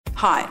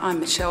Hi, I'm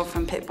Michelle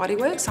from Pet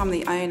Bodyworks. I'm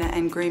the owner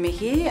and groomer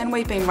here, and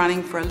we've been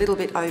running for a little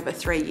bit over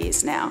 3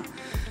 years now.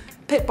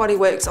 Pet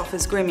Bodyworks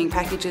offers grooming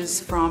packages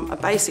from a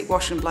basic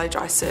wash and blow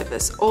dry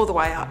service all the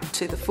way up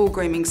to the full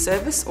grooming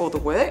service or the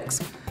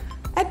works.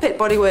 At Pet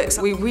Bodyworks,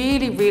 we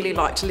really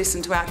like to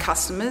listen to our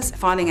customers,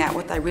 finding out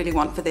what they really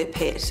want for their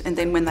pet, and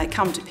then when they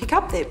come to pick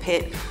up their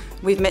pet,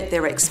 we've met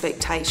their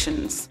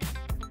expectations.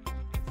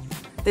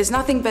 There's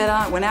nothing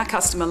better when our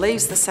customer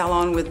leaves the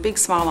salon with a big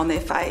smile on their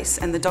face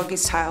and the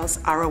doggies' tails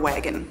are a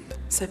wagging.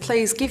 So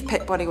please give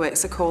Pet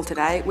Bodyworks a call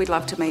today. We'd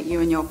love to meet you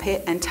and your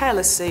pet and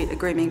tailor suit a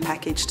grooming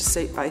package to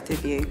suit both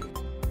of you.